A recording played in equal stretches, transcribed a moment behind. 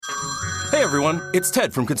Hey everyone, it's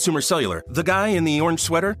Ted from Consumer Cellular, the guy in the orange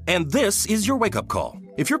sweater, and this is your wake-up call.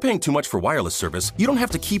 If you're paying too much for wireless service, you don't have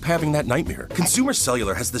to keep having that nightmare. Consumer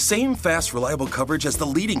Cellular has the same fast, reliable coverage as the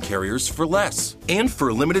leading carriers for less. And for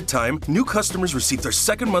a limited time, new customers receive their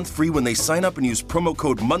second month free when they sign up and use promo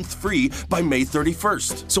code MONTHFREE by May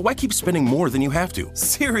 31st. So why keep spending more than you have to?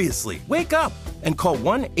 Seriously, wake up and call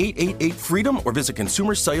 1-888-FREEDOM or visit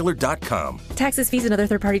consumercellular.com. Taxes, fees, and other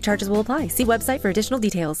third-party charges will apply. See website for additional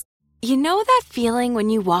details. You know that feeling when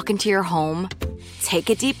you walk into your home, take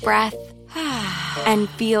a deep breath, and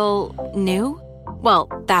feel new? Well,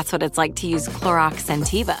 that's what it's like to use Clorox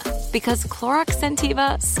Scentiva. Because Clorox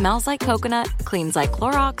Scentiva smells like coconut, cleans like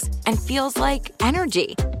Clorox, and feels like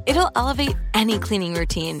energy. It'll elevate any cleaning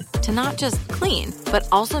routine to not just clean, but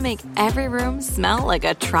also make every room smell like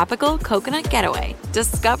a tropical coconut getaway.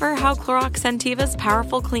 Discover how Clorox Scentiva's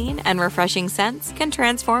powerful clean and refreshing scents can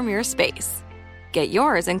transform your space. Get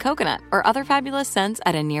yours in coconut or other fabulous scents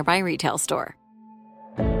at a nearby retail store.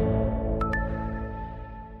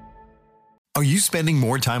 Are you spending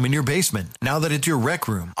more time in your basement now that it's your rec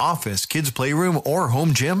room, office, kids' playroom, or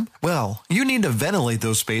home gym? Well, you need to ventilate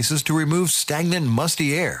those spaces to remove stagnant,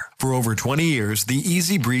 musty air. For over 20 years, the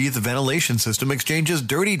Easy Breathe ventilation system exchanges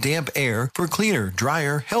dirty, damp air for cleaner,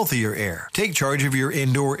 drier, healthier air. Take charge of your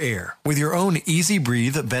indoor air with your own Easy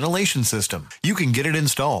Breathe ventilation system. You can get it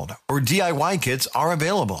installed, or DIY kits are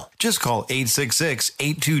available. Just call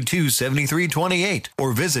 866-822-7328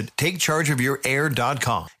 or visit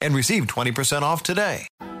takechargeofyourair.com and receive 20% off today.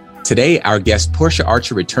 Today, our guest Portia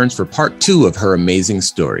Archer returns for part 2 of her amazing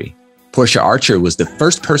story. Portia Archer was the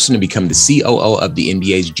first person to become the COO of the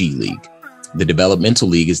NBA's G League. The developmental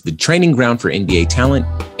league is the training ground for NBA talent,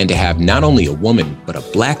 and to have not only a woman, but a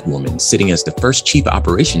Black woman sitting as the first chief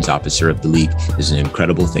operations officer of the league is an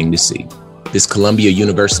incredible thing to see. This Columbia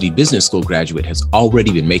University Business School graduate has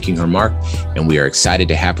already been making her mark, and we are excited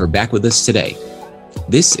to have her back with us today.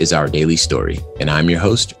 This is our daily story, and I'm your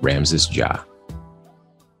host, Ramses Ja.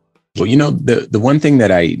 Well, you know, the one thing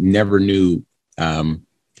that I never knew,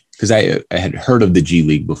 because I had heard of the G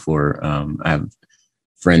League before. I have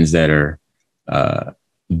friends that are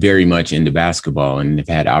very much into basketball and have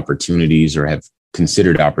had opportunities or have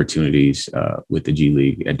considered opportunities with the G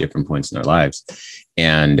League at different points in their lives.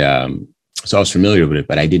 And so I was familiar with it,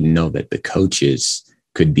 but I didn't know that the coaches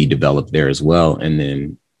could be developed there as well, and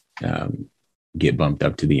then get bumped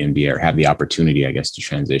up to the NBA or have the opportunity, I guess, to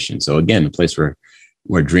transition. So again, a place where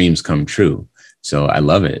dreams come true. So I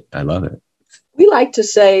love it. I love it. We like to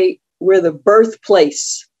say we're the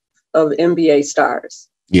birthplace of NBA stars.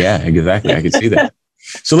 Yeah, exactly. I can see that.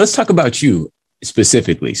 So let's talk about you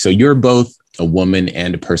specifically. So you're both a woman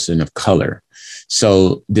and a person of color.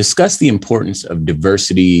 So discuss the importance of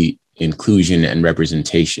diversity, inclusion, and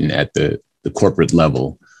representation at the corporate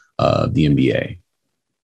level of the NBA.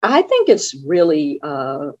 I think it's really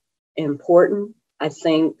important. I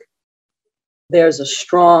think there's a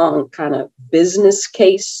strong kind of business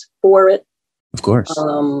case for it. Of course.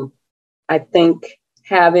 I think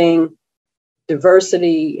having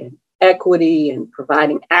diversity and equity and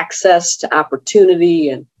providing access to opportunity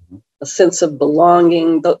and a sense of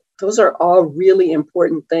belonging, those are all really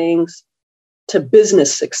important things to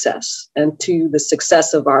business success and to the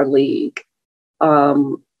success of our league.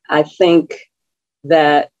 I think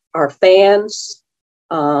that our fans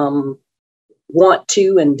want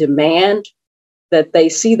to and demand that they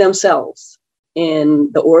see themselves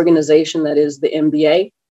in the organization that is the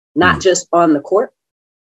NBA, not just on the court,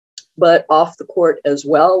 but off the court as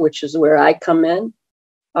well, which is where I come in.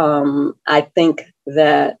 I think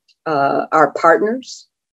that our partners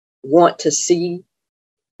want to see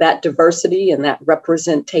that diversity and that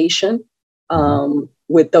representation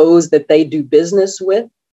with those that they do business with.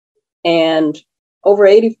 And over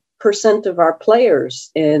 80% of our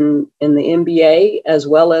players in the NBA, as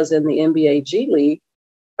well as in the NBA G League,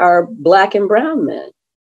 are Black and brown men.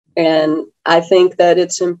 And I think that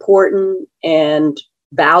it's important and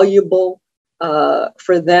valuable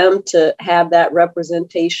for them to have that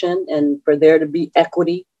representation and for there to be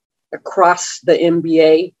equity across the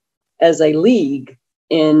NBA as a league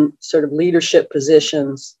in sort of leadership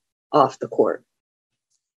positions off the court.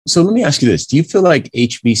 So let me ask you this. Do you feel like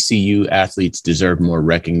HBCU athletes deserve more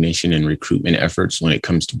recognition and recruitment efforts when it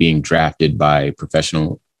comes to being drafted by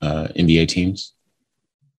professional NBA teams?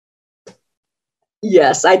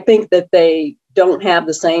 Yes, I think that they don't have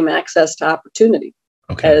the same access to opportunity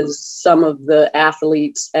as some of the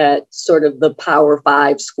athletes at sort of the Power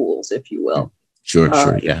Five schools, if you will.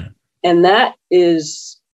 Sure, yeah. And that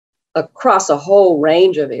is across a whole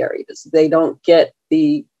range of areas. They don't get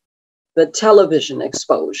the television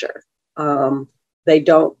exposure.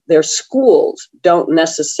 their schools don't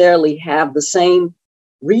necessarily have the same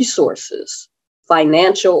resources,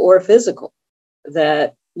 financial or physical,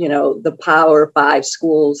 that, the Power 5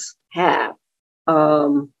 schools have.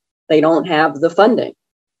 They don't have the funding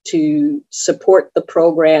to support the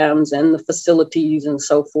programs and the facilities and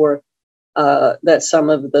so forth that some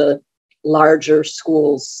of the larger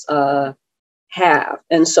schools have.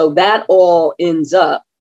 And so that all ends up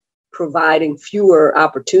providing fewer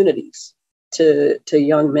opportunities to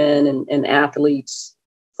young men and athletes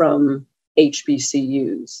from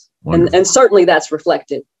HBCUs. And certainly that's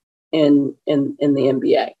reflected in the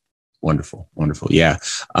NBA. Wonderful. Yeah.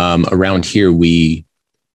 Around here, we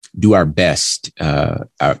do our best.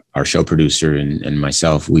 Our show producer and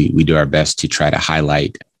myself, we do our best to try to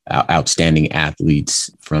highlight outstanding athletes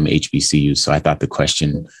from HBCUs. So I thought the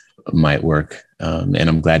question might work. And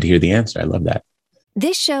I'm glad to hear the answer. I love that.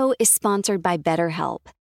 This show is sponsored by BetterHelp.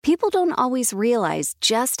 People don't always realize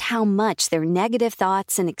just how much their negative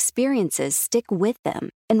thoughts and experiences stick with them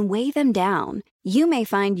and weigh them down. You may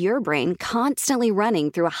find your brain constantly running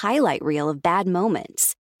through a highlight reel of bad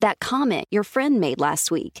moments. That comment your friend made last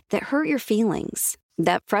week that hurt your feelings.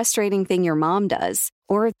 That frustrating thing your mom does.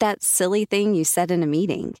 Or that silly thing you said in a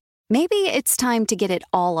meeting. Maybe it's time to get it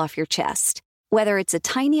all off your chest. Whether it's a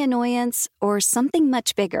tiny annoyance or something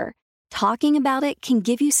much bigger, talking about it can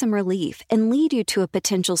give you some relief and lead you to a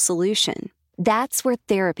potential solution. That's where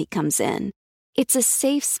therapy comes in. It's a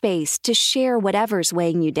safe space to share whatever's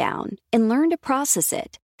weighing you down and learn to process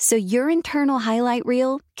it so your internal highlight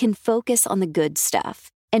reel can focus on the good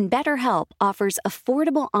stuff. And BetterHelp offers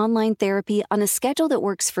affordable online therapy on a schedule that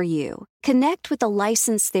works for you. Connect with a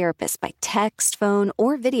licensed therapist by text, phone,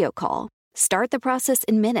 or video call. Start the process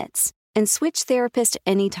in minutes and switch therapist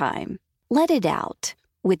anytime. Let it out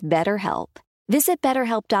with BetterHelp. Visit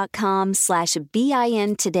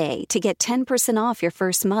BetterHelp.com/BIN today to get 10% off your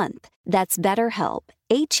first month. That's BetterHelp,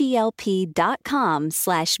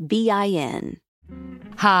 HELP.com/BIN.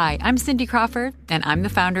 Hi, I'm Cindy Crawford, and I'm the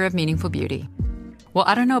founder of Meaningful Beauty. Well,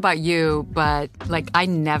 I don't know about you, but I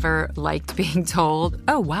never liked being told,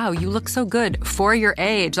 oh, wow, you look so good for your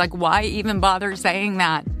age. Why even bother saying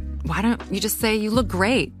that? Why don't you just say you look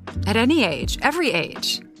great at any age, every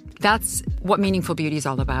age? That's what Meaningful Beauty is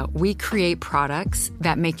all about. We create products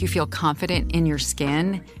that make you feel confident in your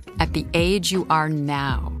skin at the age you are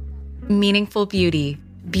now. Meaningful Beauty.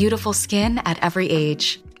 Beautiful skin at every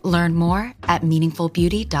age. Learn more at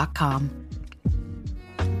meaningfulbeauty.com.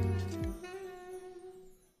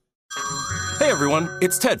 Hey everyone,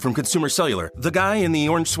 it's Ted from Consumer Cellular, the guy in the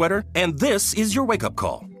orange sweater, and this is your wake-up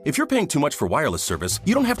call. If you're paying too much for wireless service,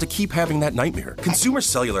 you don't have to keep having that nightmare. Consumer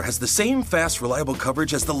Cellular has the same fast, reliable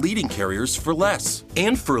coverage as the leading carriers for less.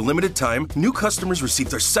 And for a limited time, new customers receive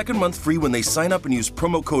their second month free when they sign up and use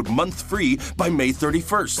promo code MONTHFREE by May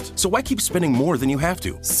 31st. So why keep spending more than you have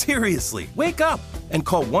to? Seriously, wake up and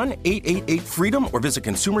call 1-888-FREEDOM or visit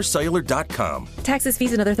consumercellular.com. Taxes,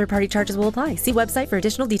 fees, and other third-party charges will apply. See website for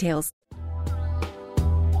additional details.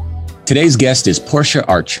 Today's guest is Portia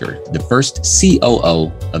Archer, the first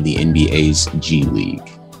COO of the NBA's G League.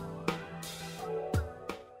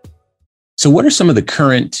 So what are some of the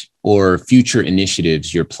current or future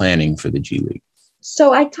initiatives you're planning for the G League?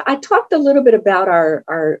 So I talked a little bit about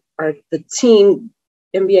the team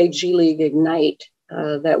NBA G League Ignite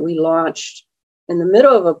that we launched in the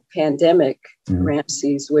middle of a pandemic,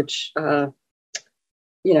 Ramses, which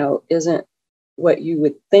isn't what you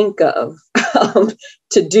would think of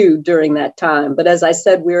to do during that time. But as I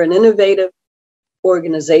said, we're an innovative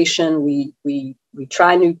organization. We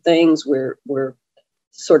try new things. We're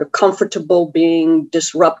sort of comfortable being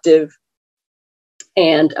disruptive.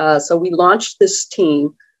 And so we launched this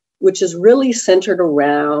team, which is really centered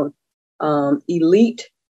around elite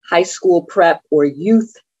high school prep or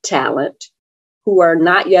youth talent who are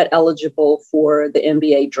not yet eligible for the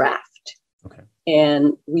NBA draft. Okay.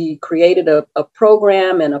 And we created a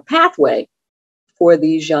program and a pathway for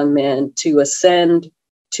these young men to ascend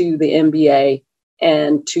to the NBA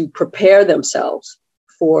and to prepare themselves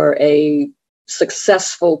for a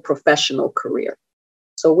successful professional career.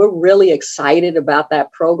 So we're really excited about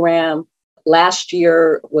that program. Last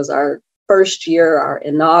year was our first year, our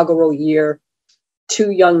inaugural year.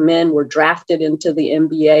 2 young men were drafted into the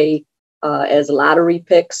NBA as lottery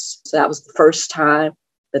picks. So that was the first time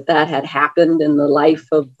that had happened in the life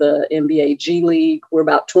of the NBA G League. We're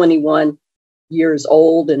about 21 years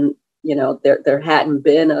old, and there hadn't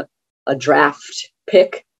been a draft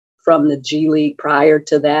pick from the G League prior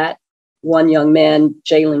to that. One young man,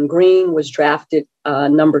 Jalen Green, was drafted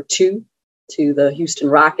number 2 to the Houston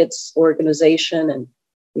Rockets organization, and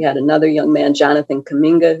we had another young man, Jonathan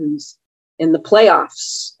Kuminga, who's in the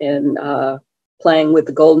playoffs and playing with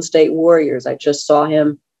the Golden State Warriors. I just saw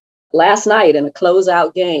him last night in a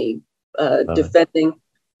closeout game defending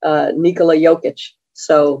Nikola Jokic.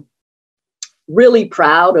 So really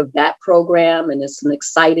proud of that program. And it's an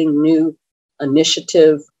exciting new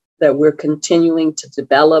initiative that we're continuing to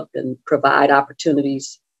develop and provide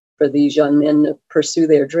opportunities for these young men to pursue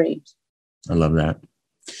their dreams. I love that.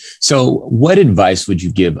 So what advice would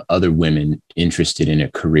you give other women interested in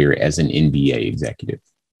a career as an NBA executive?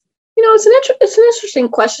 You know, it's an interesting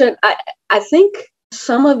question. I think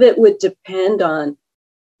some of it would depend on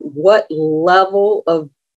what level of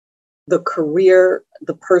the career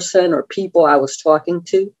the person or people I was talking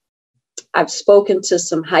to. I've spoken to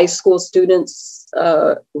some high school students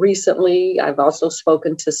recently. I've also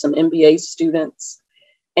spoken to some MBA students.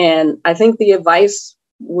 And I think the advice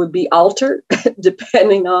would be altered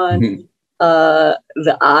depending on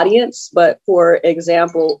the audience. But for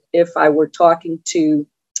example, if I were talking to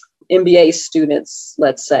MBA students,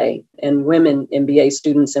 let's say, and women MBA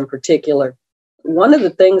students in particular, one of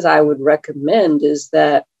the things I would recommend is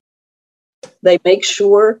that they make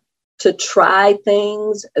sure to try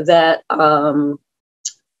things that,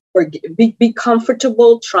 or be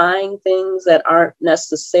comfortable trying things that aren't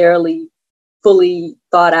necessarily fully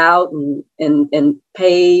thought out and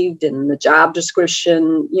paved, and the job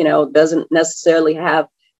description, you know, doesn't necessarily have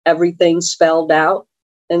everything spelled out.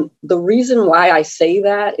 And the reason why I say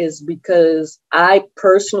that is because I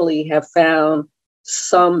personally have found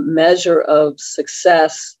some measure of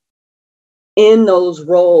success in those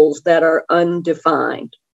roles that are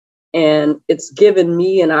undefined. And it's given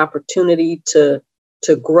me an opportunity to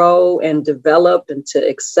grow and develop and to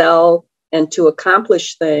excel and to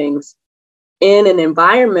accomplish things in an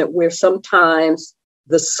environment where sometimes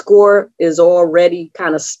the score is already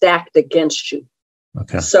kind of stacked against you.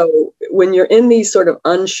 Okay. So when you're in these sort of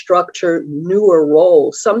unstructured, newer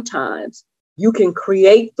roles, sometimes you can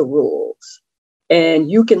create the rules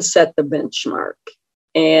and you can set the benchmark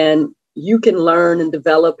and you can learn and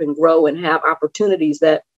develop and grow and have opportunities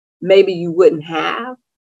that maybe you wouldn't have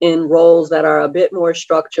in roles that are a bit more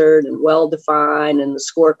structured and well-defined, and the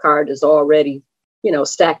scorecard is already, you know,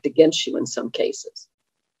 stacked against you in some cases.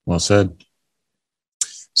 Well said.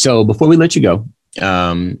 So before we let you go,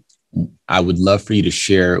 I would love for you to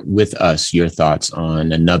share with us your thoughts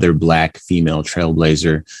on another Black female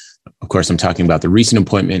trailblazer. Of course, I'm talking about the recent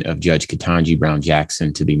appointment of Judge Ketanji Brown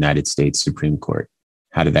Jackson to the United States Supreme Court.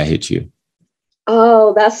 How did that hit you?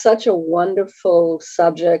 Oh, that's such a wonderful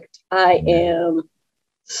subject. I am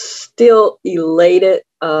still elated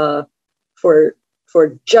for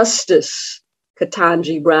Justice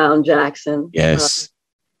Ketanji Brown Jackson. Yes.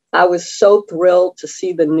 I was so thrilled to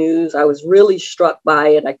see the news. I was really struck by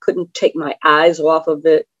it. I couldn't take my eyes off of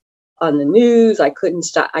it on the news. I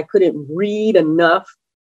couldn't read enough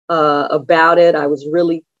about it. I was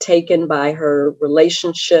really taken by her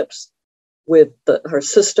relationships with her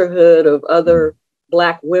sisterhood of other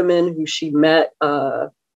Black women who she met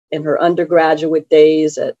in her undergraduate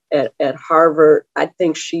days at Harvard. I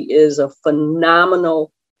think she is a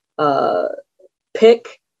phenomenal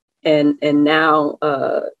pick and now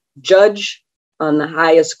judge on the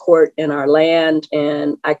highest court in our land.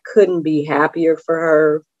 And I couldn't be happier for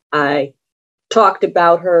her. I talked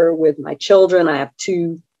about her with my children. I have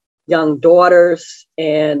 2 young daughters,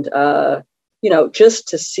 and you know, just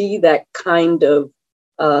to see that kind of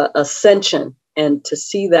ascension and to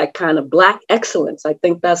see that kind of Black excellence, I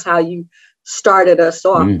think that's how you started us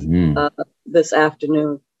off this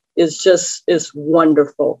afternoon, is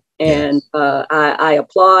wonderful. And I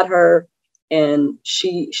applaud her, and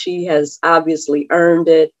she has obviously earned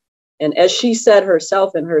it. And as she said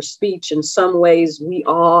herself in her speech, in some ways, we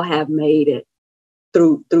all have made it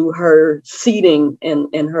through her seating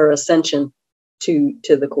and her ascension to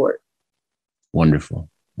the court. Wonderful.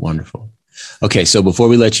 Wonderful. Okay. So before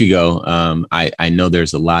we let you go, I know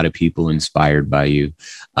there's a lot of people inspired by you,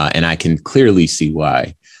 and I can clearly see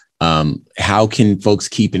why. How can folks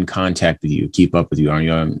keep in contact with you, keep up with you? Are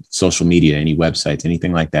you on social media, any websites,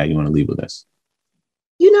 anything like that you want to leave with us?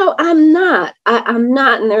 You know, I'm not.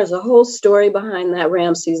 And there's a whole story behind that,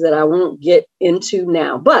 Ramses, that I won't get into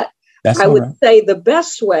now. But I would say the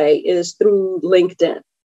best way is through LinkedIn.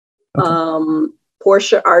 Okay.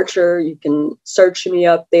 Portia Archer, you can search me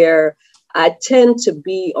up there. I tend to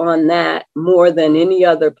be on that more than any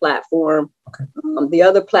other platform. Okay. The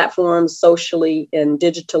other platforms, socially and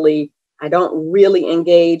digitally, I don't really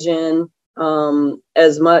engage in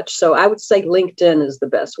as much. So I would say LinkedIn is the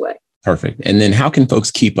best way. Perfect. And then how can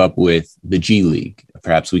folks keep up with the G League?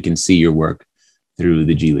 Perhaps we can see your work through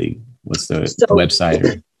the G League. What's the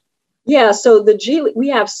website? Yeah, so the G League, we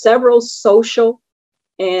have several social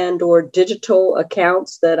and or digital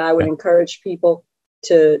accounts that I would encourage people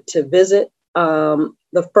to visit.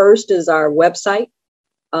 The first is our website,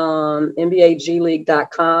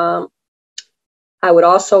 NBAGleague.com. I would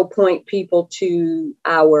also point people to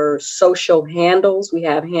our social handles. We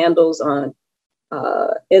have handles on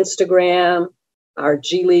Instagram. Our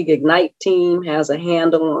G League Ignite team has a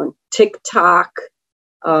handle on TikTok.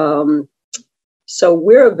 So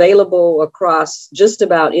we're available across just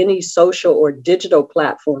about any social or digital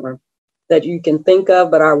platform that you can think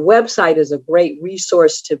of, but our website is a great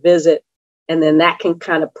resource to visit. And then that can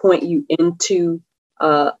kind of point you into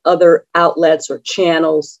other outlets or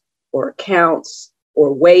channels or accounts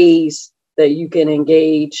or ways that you can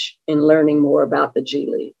engage in learning more about the G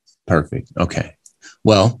League. Perfect. Okay.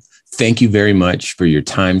 Well, thank you very much for your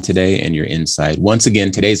time today and your insight. Once again,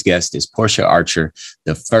 today's guest is Portia Archer,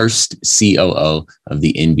 the first COO of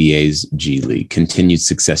the NBA's G League. Continued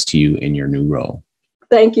success to you in your new role.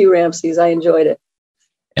 Thank you, Ramses. I enjoyed it.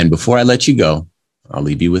 And before I let you go, I'll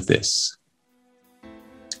leave you with this.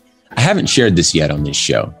 I haven't shared this yet on this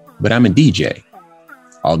show, but I'm a DJ.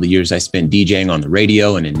 All the years I spent DJing on the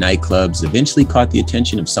radio and in nightclubs eventually caught the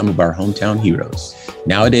attention of some of our hometown heroes.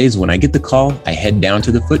 Nowadays, when I get the call, I head down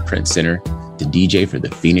to the Footprint Center to DJ for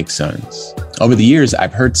the Phoenix Suns. Over the years,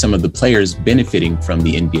 I've heard some of the players benefiting from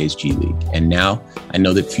the NBA's G League, and now I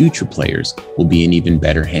know that future players will be in even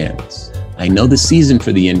better hands. I know the season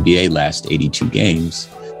for the NBA lasts 82 games,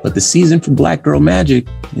 but the season for Black Girl Magic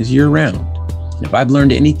is year-round. And if I've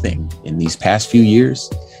learned anything in these past few years,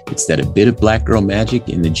 it's that a bit of Black Girl Magic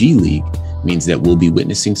in the G League means that we'll be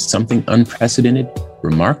witnessing something unprecedented,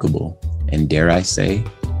 remarkable, and dare I say,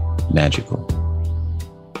 magical.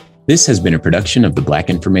 This has been a production of the Black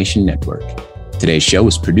Information Network. Today's show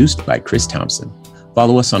was produced by Chris Thompson.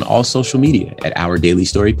 Follow us on all social media at Our Daily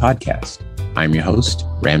Story Podcast. I'm your host,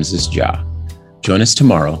 Ramses Ja. Join us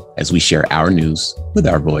tomorrow as we share our news with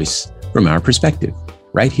our voice from our perspective,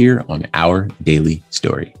 right here on Our Daily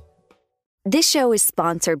Story. This show is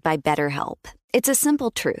sponsored by BetterHelp. It's a simple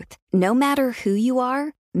truth. No matter who you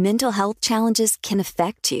are, mental health challenges can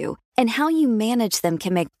affect you, and how you manage them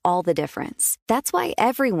can make all the difference. That's why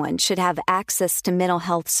everyone should have access to mental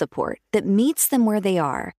health support that meets them where they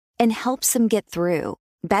are and helps them get through.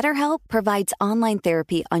 BetterHelp provides online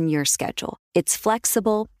therapy on your schedule. It's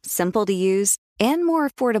flexible, simple to use, and more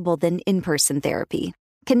affordable than in-person therapy.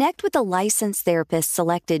 Connect with a licensed therapist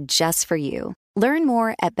selected just for you. Learn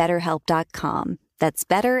more at BetterHelp.com. That's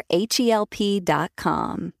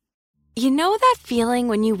BetterHelp.com. You know that feeling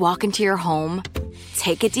when you walk into your home,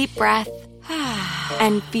 take a deep breath,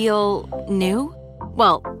 and feel new?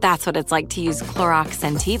 Well, that's what it's like to use Clorox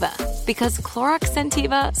Scentiva. Because Clorox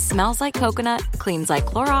Scentiva smells like coconut, cleans like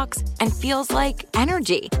Clorox, and feels like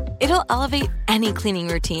energy. It'll elevate any cleaning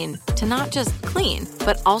routine to not just clean,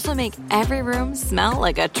 but also make every room smell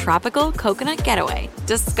like a tropical coconut getaway.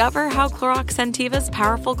 Discover how Clorox Scentiva's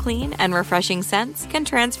powerful clean and refreshing scents can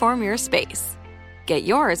transform your space. Get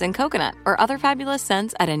yours in coconut or other fabulous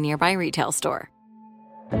scents at a nearby retail store.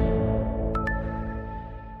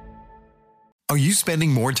 Are you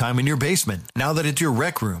spending more time in your basement now that it's your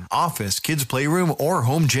rec room, office, kids' playroom, or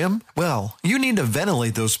home gym? Well, you need to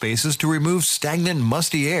ventilate those spaces to remove stagnant,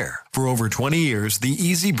 musty air. For over 20 years, the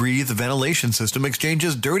Easy Breathe ventilation system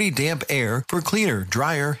exchanges dirty, damp air for cleaner,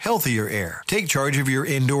 drier, healthier air. Take charge of your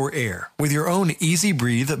indoor air with your own Easy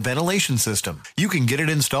Breathe ventilation system. You can get it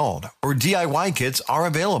installed, or DIY kits are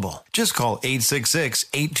available. Just call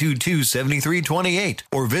 866-822-7328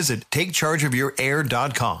 or visit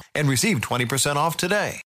takechargeofyourair.com and receive 20% off today.